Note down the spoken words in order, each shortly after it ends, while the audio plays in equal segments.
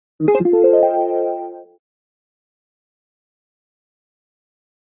Going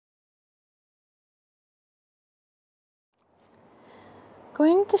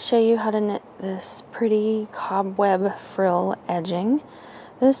to show you how to knit this pretty cobweb frill edging.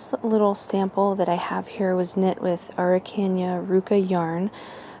 This little sample that I have here was knit with Araucania Ruca yarn,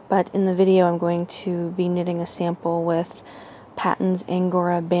 but in the video I'm going to be knitting a sample with Patton's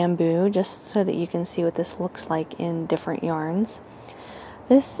Angora bamboo, just so that you can see what this looks like in different yarns.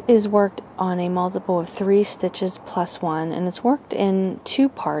 This is worked on a multiple of 3 stitches plus 1, and it's worked in 2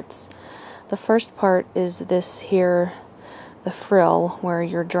 parts. The first part is this here, the frill, where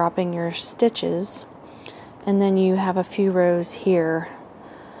you're dropping your stitches, and then you have a few rows here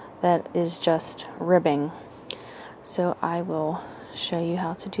that is just ribbing. So I will show you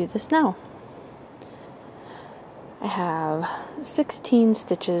how to do this now. I have 16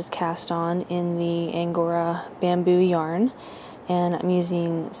 stitches cast on in the Angora bamboo yarn, and I'm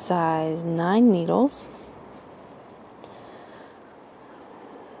using size 9 needles.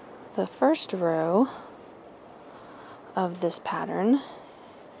 The first row of this pattern,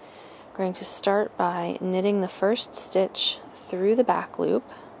 I'm going to start by knitting the first stitch through the back loop,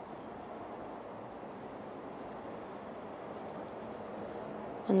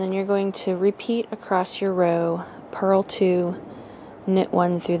 and then you're going to repeat across your row, purl 2, knit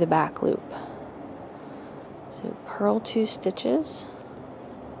 1 through the back loop. So purl 2 stitches,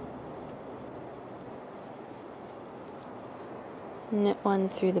 knit 1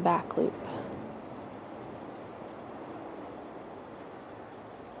 through the back loop.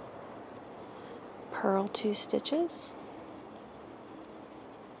 Purl 2 stitches,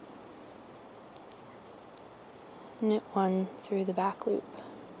 knit 1 through the back loop.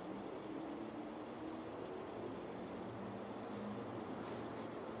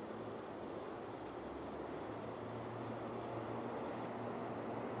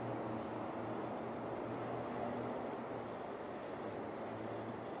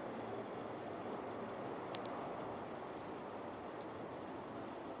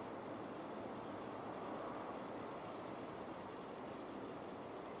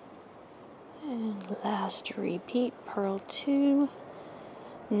 And last repeat, purl 2,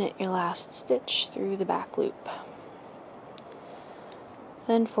 knit your last stitch through the back loop.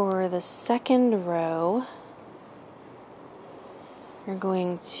 Then for the second row, you're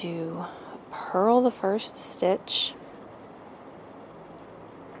going to purl the first stitch,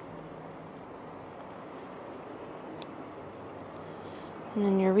 and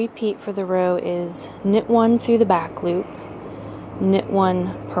then your repeat for the row is knit 1 through the back loop, knit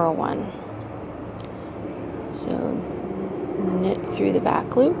 1, purl 1. So knit through the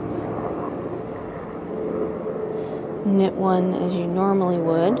back loop, knit 1 as you normally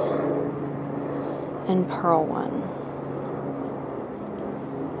would, and purl 1.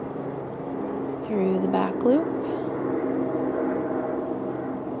 Through the back loop,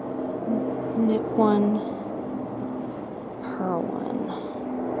 knit 1, purl 1.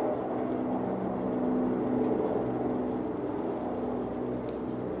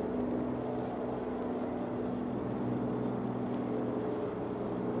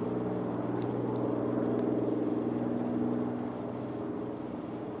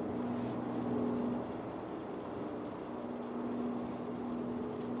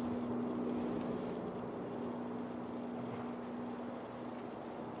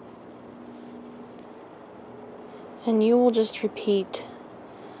 And you will just repeat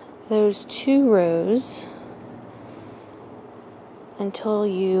those 2 rows until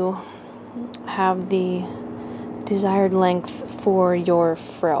you have the desired length for your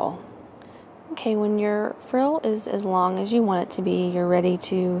frill. Okay, when your frill is as long as you want it to be, you're ready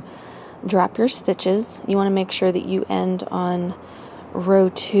to drop your stitches. You want to make sure that you end on row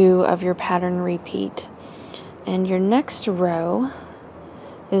 2 of your pattern repeat. And your next row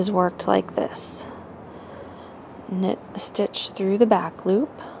is worked like this. Knit a stitch through the back loop,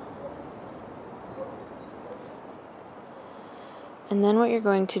 and then what you're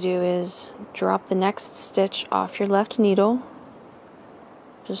going to do is drop the next stitch off your left needle.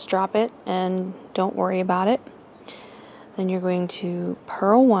 Just drop it and don't worry about it. Then you're going to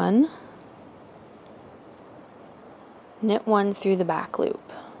purl 1, knit 1 through the back loop.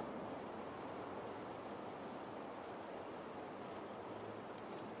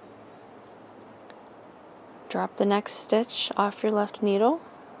 Drop the next stitch off your left needle,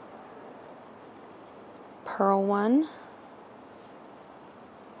 purl 1,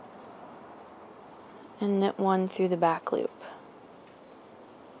 and knit 1 through the back loop.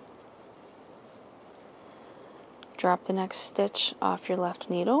 Drop the next stitch off your left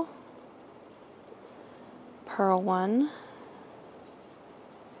needle, purl 1,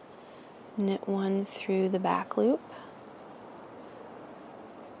 knit one through the back loop,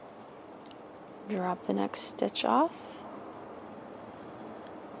 drop the next stitch off,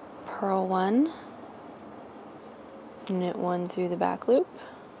 purl one, knit one through the back loop,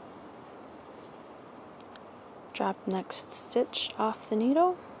 drop next stitch off the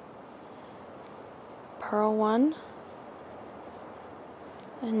needle, purl one,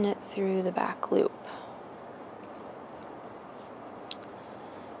 and knit through the back loop.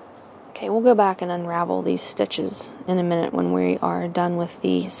 Okay, we'll go back and unravel these stitches in a minute when we are done with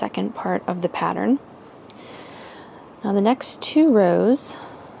the second part of the pattern. Now the next 2 rows,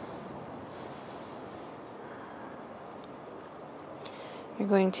 you're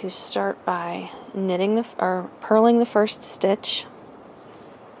going to start by knitting or purling the first stitch,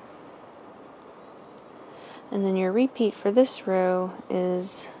 and then your repeat for this row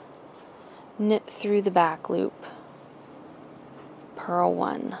is knit through the back loop, purl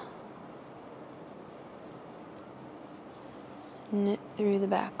one, knit through the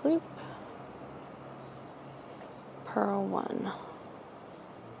back loop, purl one.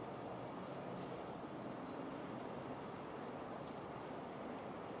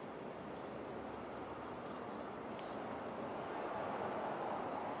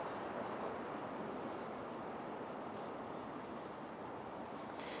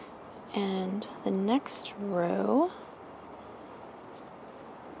 And the next row,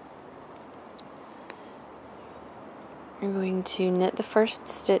 you're going to knit the first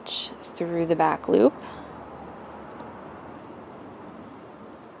stitch through the back loop,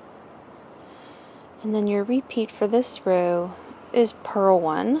 and then your repeat for this row is purl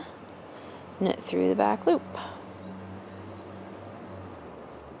one, knit through the back loop.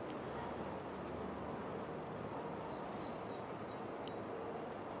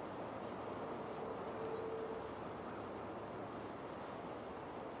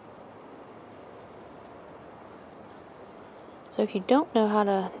 So if you don't know how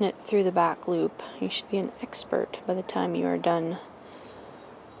to knit through the back loop, you should be an expert by the time you are done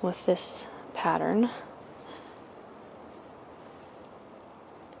with this pattern.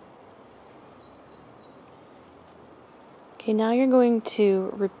 Okay, now you're going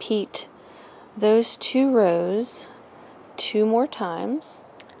to repeat those 2 rows 2 more times.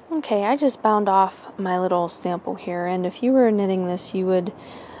 Okay, I just bound off my little sample here, and if you were knitting this, you would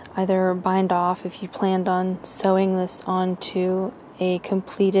either bind off if you planned on sewing this onto a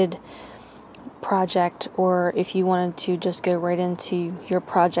completed project, or if you wanted to just go right into your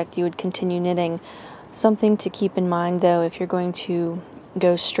project, you would continue knitting. Something to keep in mind though, if you're going to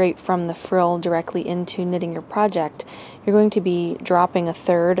go straight from the frill directly into knitting your project, you're going to be dropping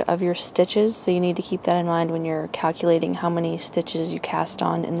 1/3 of your stitches, so you need to keep that in mind when you're calculating how many stitches you cast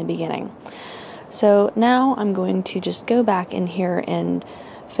on in the beginning. So now I'm going to just go back in here and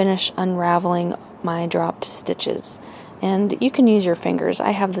finish unraveling my dropped stitches, and you can use your fingers.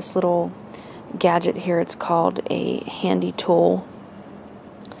 I have this little gadget here, it's called a handy tool.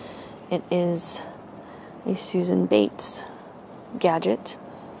 It is a Susan Bates gadget,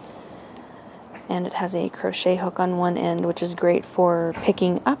 and it has a crochet hook on one end, which is great for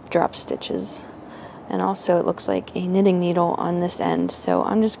picking up drop stitches, and also it looks like a knitting needle on this end, so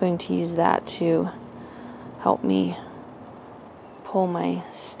I'm just going to use that to help me pull my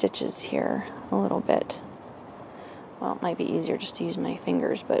stitches here a little bit. Well, it might be easier just to use my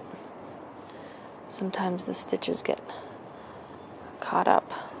fingers, but sometimes the stitches get caught up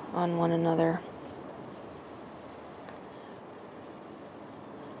on one another.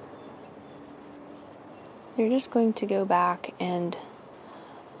 So you're just going to go back and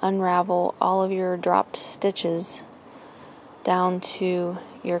unravel all of your dropped stitches down to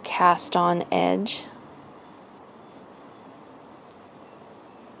your cast on edge.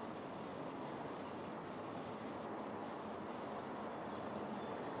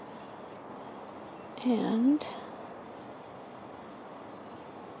 And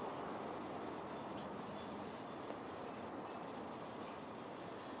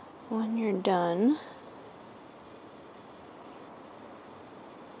when you're done,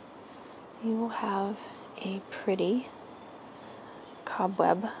 you will have a pretty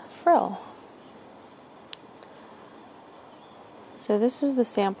cobweb frill. So this is the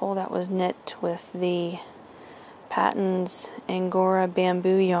sample that was knit with the Patton's Angora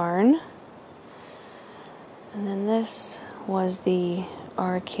bamboo yarn. And then this was the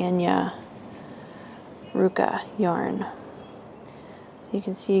Araucania Ruca yarn. So you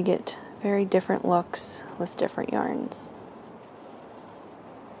can see you get very different looks with different yarns.